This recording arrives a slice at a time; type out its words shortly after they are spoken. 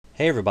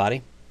Hey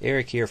everybody,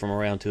 Eric here from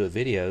Around To It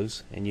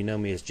Videos, and you know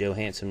me as Joe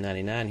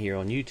Handsome99 here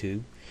on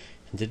YouTube.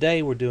 And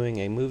today we're doing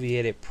a Movie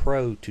Edit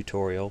Pro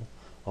tutorial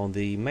on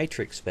the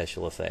Matrix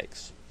special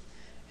effects.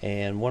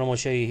 And what I'm going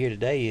to show you here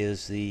today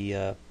is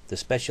the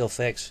special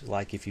effects,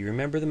 like if you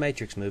remember the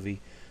Matrix movie,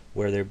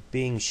 where they're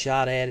being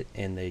shot at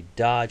and they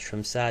dodge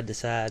from side to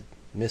side,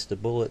 miss the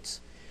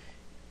bullets.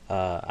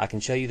 I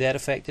can show you that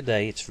effect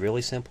today. It's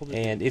really simple to do.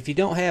 And if you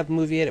don't have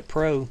Movie Edit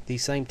Pro,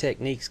 these same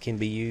techniques can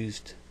be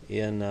used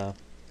in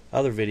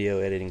other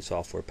video editing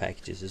software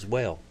packages as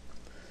well.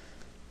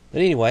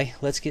 But anyway,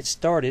 let's get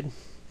started.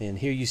 And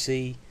here you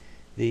see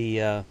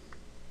the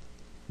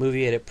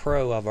Movie Edit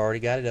Pro. I've already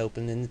got it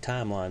open in the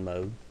timeline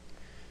mode.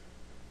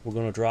 We're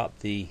going to drop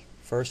the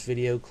first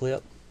video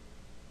clip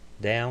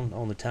down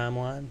on the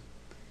timeline,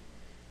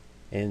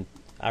 and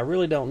I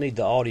really don't need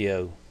the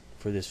audio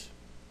for this,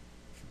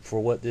 for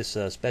what this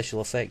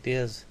special effect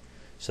is.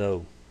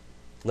 So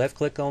left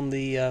click on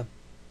the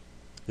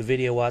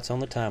video while it's on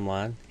the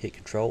timeline, hit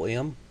Control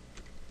M.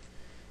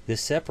 This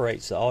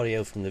separates the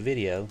audio from the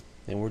video,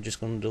 and we're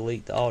just going to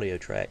delete the audio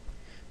track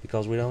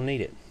because we don't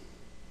need it.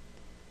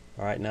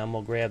 Alright, now I'm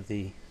going to grab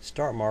the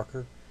start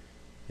marker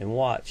and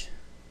watch.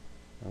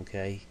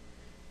 Okay,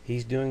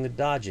 he's doing the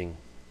dodging,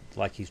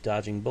 like he's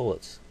dodging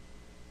bullets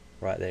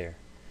right there.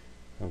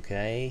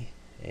 Okay,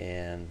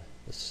 and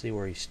let's see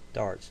where he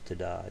starts to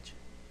dodge.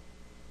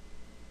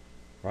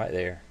 Right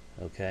there.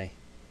 Okay,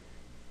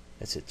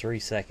 that's at 3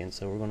 seconds,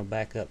 so we're going to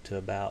back up to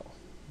about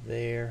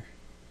there.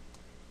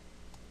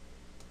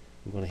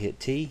 I'm going to hit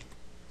T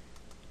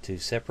to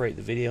separate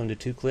the video into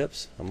two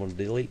clips. I'm going to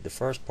delete the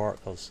first part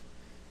because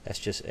that's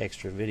just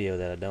extra video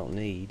that I don't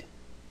need.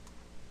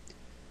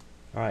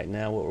 Alright,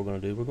 now what we're going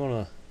to do, we're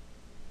going to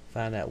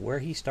find out where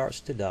he starts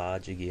to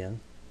dodge again.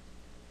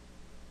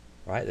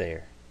 Right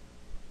there.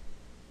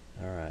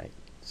 Alright,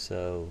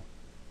 so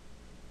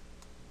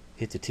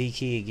hit the T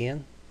key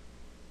again.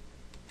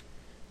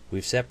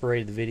 We've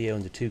separated the video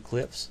into two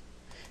clips,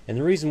 and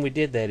the reason we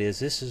did that is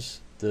this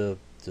is the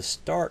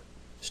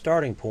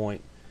starting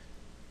point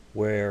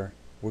where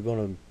we're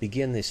going to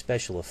begin this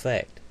special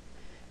effect.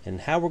 And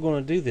how we're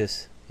going to do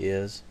this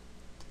is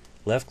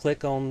left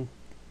click on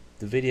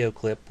the video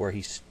clip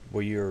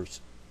where your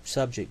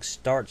subject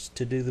starts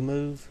to do the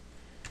move,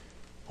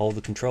 hold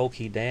the control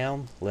key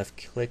down,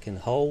 left click and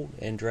hold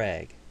and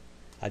drag.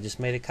 I just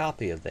made a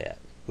copy of that.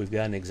 We've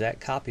got an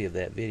exact copy of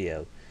that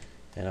video,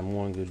 and I'm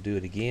going to do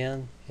it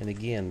again and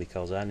again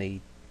because I need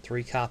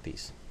 3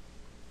 copies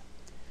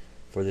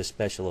for this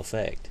special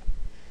effect.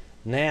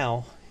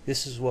 Now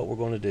this is what we're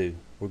going to do.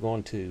 We're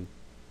going to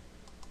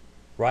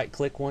right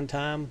click one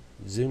time,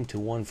 zoom to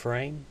 1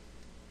 frame,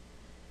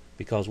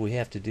 because we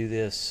have to do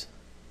this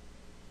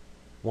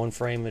 1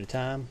 frame at a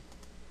time.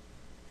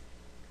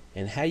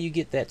 And how you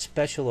get that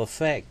special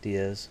effect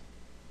is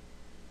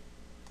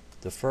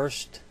the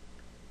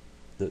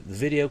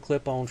video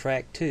clip on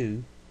track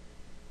 2,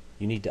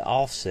 you need to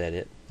offset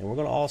it, and we're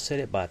going to offset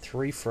it by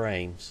 3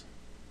 frames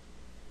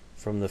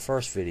from the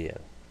first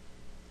video.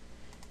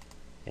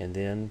 And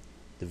then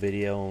the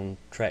video on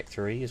track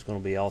 3 is going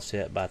to be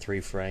offset by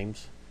 3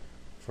 frames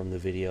from the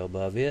video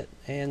above it,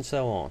 and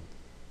so on.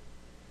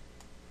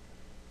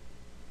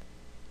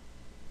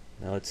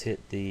 Now let's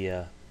hit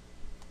the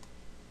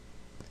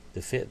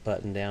fit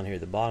button down here at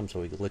the bottom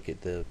so we can look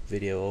at the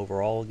video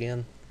overall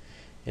again.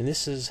 And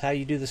this is how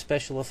you do the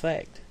special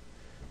effect.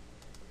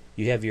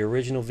 You have your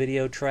original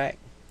video track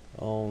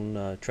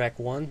on track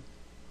 1,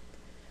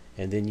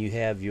 and then you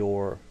have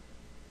your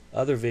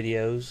other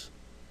videos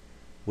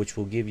which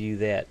will give you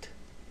that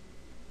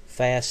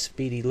fast,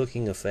 speedy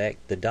looking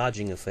effect, the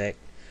dodging effect,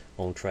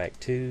 on track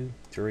 2,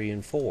 3,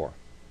 and 4.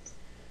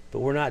 But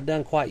we're not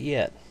done quite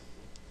yet.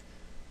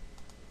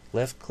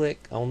 Left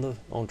click on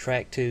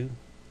track 2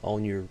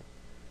 on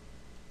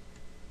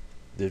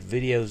the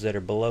videos that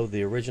are below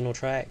the original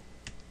track.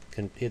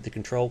 Hit the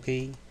control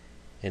key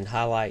and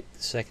highlight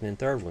the second and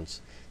third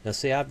ones. Now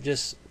see, I've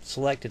just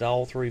selected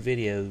all 3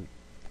 video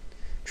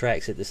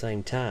tracks at the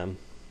same time.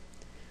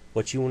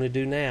 What you want to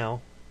do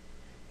now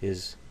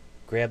is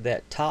grab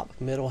that top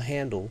middle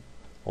handle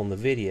on the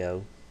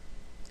video.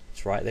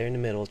 It's right there in the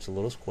middle. It's a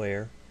little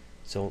square.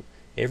 So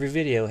every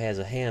video has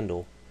a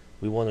handle.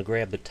 We want to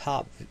grab the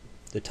top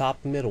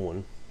middle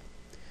one,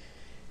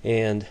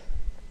 and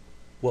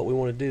what we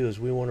want to do is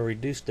we want to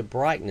reduce the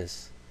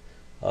brightness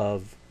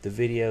of the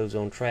videos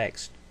on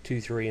tracks 2,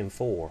 3, and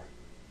 4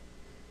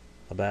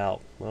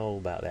 about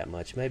that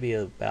much. Maybe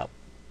about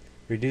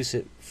reduce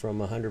it from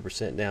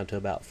 100% down to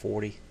about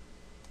 40.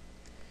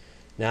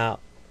 Now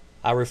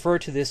I refer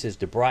to this as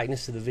the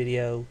brightness of the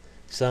video.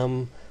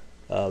 Some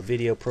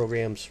video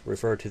programs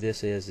refer to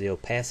this as the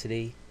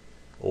opacity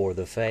or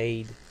the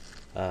fade.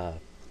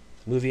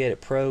 Movie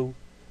Edit Pro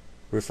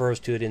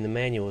refers to it in the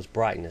manual as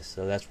brightness,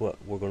 so that's what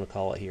we're going to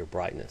call it here,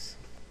 brightness.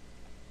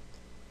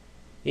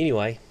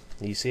 Anyway,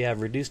 you see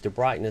I've reduced the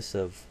brightness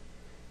of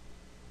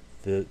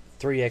the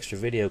 3 extra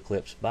video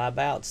clips by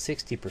about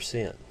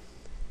 60%,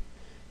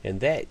 and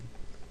that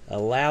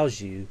allows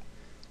you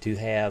to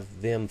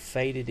have them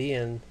faded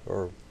in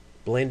or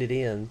blended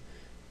in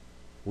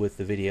with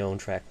the video on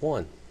track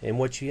 1. And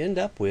what you end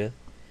up with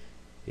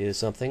is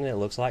something that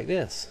looks like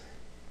this.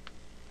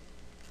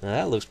 Now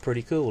that looks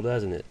pretty cool,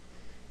 doesn't it?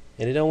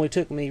 And it only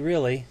took me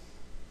really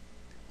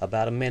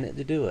about a minute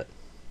to do it.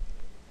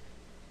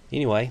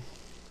 Anyway,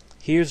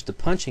 here's the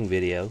punching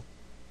video.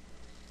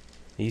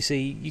 You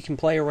see, you can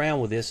play around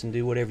with this and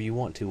do whatever you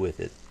want to with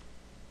it.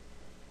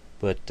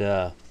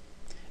 But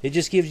it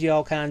just gives you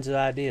all kinds of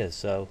ideas.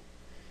 So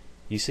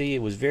you see,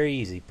 it was very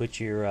easy. Put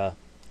your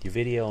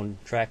video on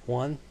track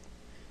 1.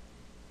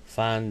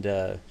 Find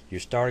your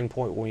starting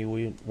point when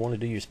you want to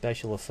do your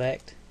special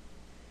effect.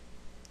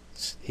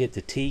 Hit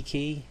the T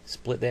key,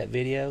 split that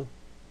video,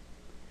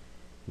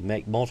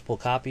 make multiple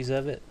copies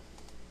of it,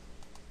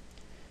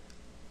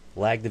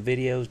 lag the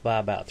videos by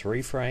about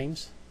 3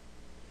 frames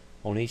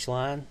on each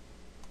line,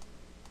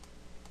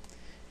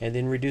 and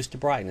then reduce the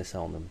brightness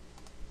on them.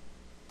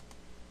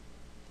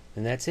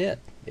 And that's it.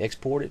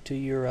 Export it to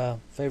your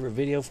favorite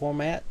video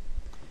format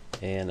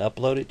and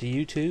upload it to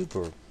YouTube,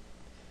 or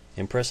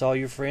impress all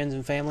your friends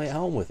and family at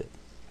home with it.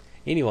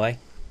 Anyway,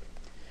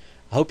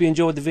 I hope you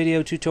enjoyed the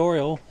video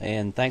tutorial,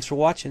 and thanks for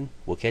watching.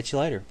 We'll catch you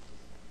later.